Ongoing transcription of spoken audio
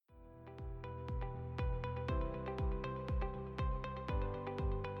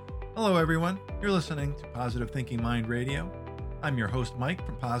Hello, everyone. You're listening to Positive Thinking Mind Radio. I'm your host, Mike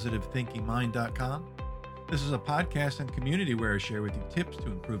from PositiveThinkingMind.com. This is a podcast and community where I share with you tips to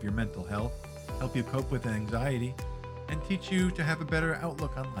improve your mental health, help you cope with anxiety, and teach you to have a better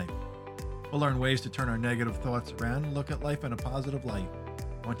outlook on life. We'll learn ways to turn our negative thoughts around and look at life in a positive light.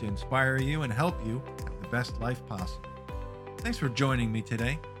 I want to inspire you and help you have the best life possible. Thanks for joining me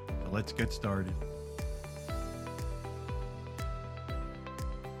today. So let's get started.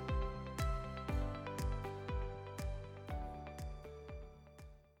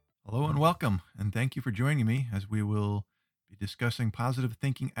 Hello and welcome, and thank you for joining me as we will be discussing positive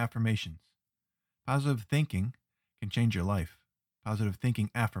thinking affirmations. Positive thinking can change your life. Positive thinking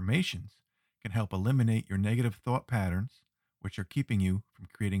affirmations can help eliminate your negative thought patterns, which are keeping you from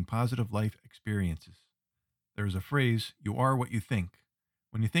creating positive life experiences. There is a phrase, you are what you think.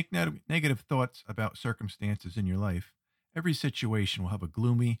 When you think negative thoughts about circumstances in your life, every situation will have a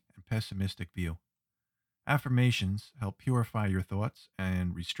gloomy and pessimistic view. Affirmations help purify your thoughts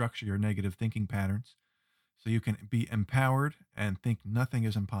and restructure your negative thinking patterns so you can be empowered and think nothing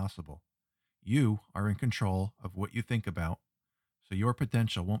is impossible. You are in control of what you think about, so your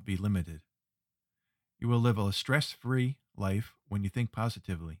potential won't be limited. You will live a stress free life when you think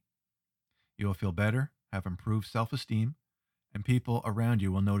positively. You will feel better, have improved self esteem, and people around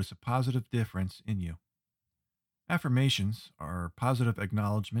you will notice a positive difference in you. Affirmations are positive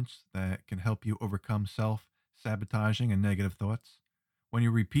acknowledgments that can help you overcome self sabotaging and negative thoughts. When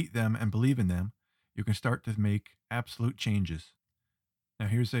you repeat them and believe in them, you can start to make absolute changes. Now,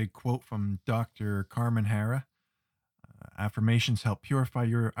 here's a quote from Dr. Carmen Hara. Affirmations help purify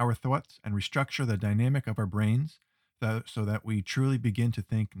our thoughts and restructure the dynamic of our brains so that we truly begin to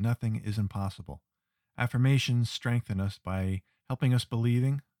think nothing is impossible. Affirmations strengthen us by helping us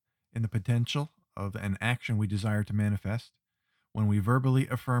believing in the potential of an action we desire to manifest. When we verbally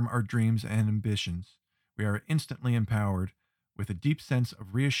affirm our dreams and ambitions, we are instantly empowered with a deep sense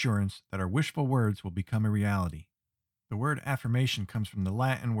of reassurance that our wishful words will become a reality. The word affirmation comes from the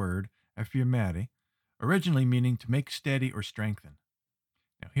Latin word affirmare, originally meaning to make steady or strengthen.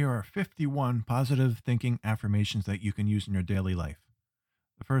 Now, here are 51 positive thinking affirmations that you can use in your daily life.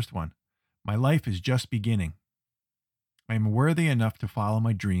 The first one, my life is just beginning. I am worthy enough to follow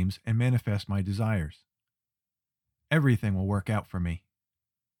my dreams and manifest my desires. Everything will work out for me.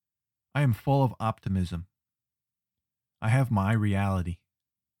 I am full of optimism. I have my reality.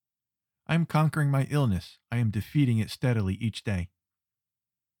 I am conquering my illness. I am defeating it steadily each day.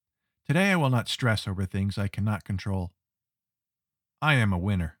 Today I will not stress over things I cannot control. I am a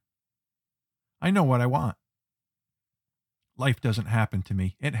winner. I know what I want. Life doesn't happen to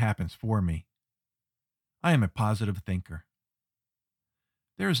me, it happens for me. I am a positive thinker.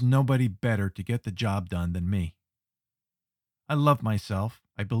 There is nobody better to get the job done than me. I love myself.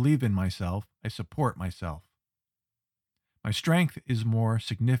 I believe in myself. I support myself. My strength is more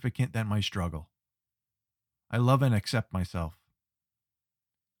significant than my struggle. I love and accept myself.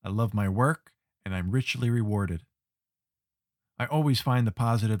 I love my work, and I'm richly rewarded. I always find the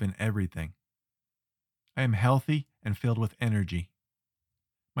positive in everything. I am healthy and filled with energy.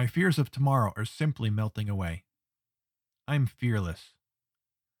 My fears of tomorrow are simply melting away. I'm fearless.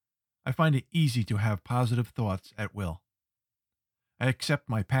 I find it easy to have positive thoughts at will. I accept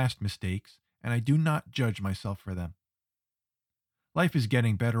my past mistakes, and I do not judge myself for them. Life is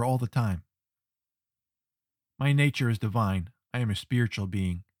getting better all the time. My nature is divine. I am a spiritual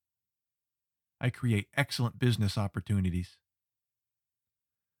being. I create excellent business opportunities.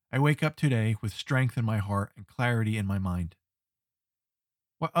 I wake up today with strength in my heart and clarity in my mind.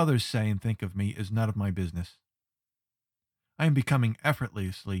 What others say and think of me is none of my business. I am becoming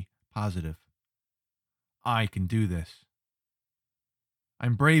effortlessly positive. I can do this.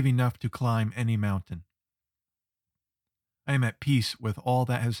 I'm brave enough to climb any mountain. I am at peace with all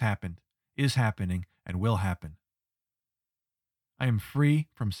that has happened, is happening, and will happen. I am free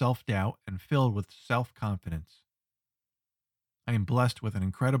from self-doubt and filled with self-confidence. I am blessed with an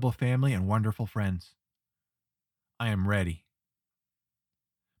incredible family and wonderful friends. I am ready.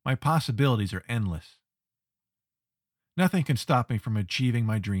 My possibilities are endless. Nothing can stop me from achieving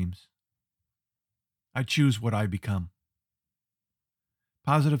my dreams. I choose what I become.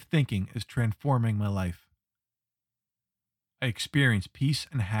 Positive thinking is transforming my life. I experience peace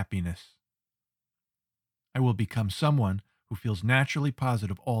and happiness. I will become someone who feels naturally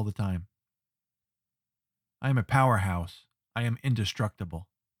positive all the time. I am a powerhouse. I am indestructible.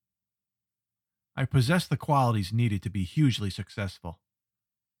 I possess the qualities needed to be hugely successful.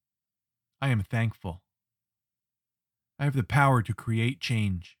 I am thankful. I have the power to create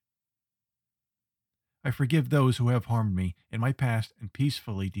change. I forgive those who have harmed me in my past and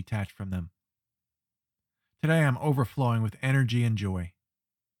peacefully detach from them. Today I am overflowing with energy and joy.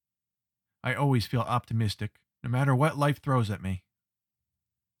 I always feel optimistic, no matter what life throws at me.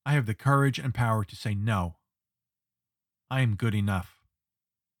 I have the courage and power to say no. I am good enough.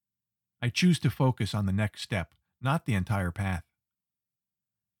 I choose to focus on the next step, not the entire path.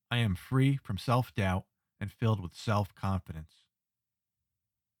 I am free from self-doubt and filled with self-confidence.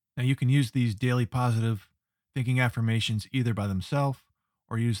 Now, you can use these daily positive thinking affirmations either by themselves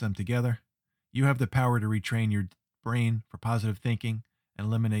or use them together. You have the power to retrain your brain for positive thinking and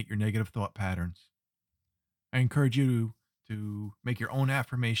eliminate your negative thought patterns. I encourage you to make your own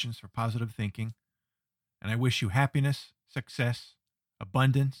affirmations for positive thinking, and I wish you happiness, success,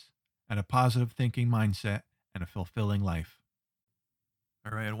 abundance, and a positive thinking mindset and a fulfilling life.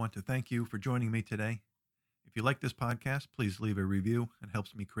 All right, I want to thank you for joining me today. If you like this podcast, please leave a review. It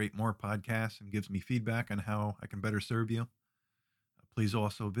helps me create more podcasts and gives me feedback on how I can better serve you. Please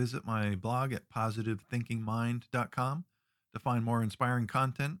also visit my blog at positivethinkingmind.com to find more inspiring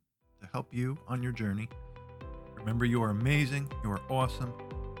content to help you on your journey. Remember, you are amazing. You are awesome.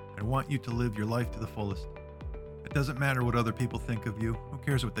 I want you to live your life to the fullest. It doesn't matter what other people think of you. Who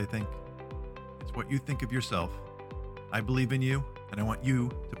cares what they think? It's what you think of yourself. I believe in you, and I want you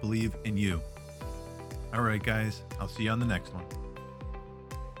to believe in you. All right, guys, I'll see you on the next one.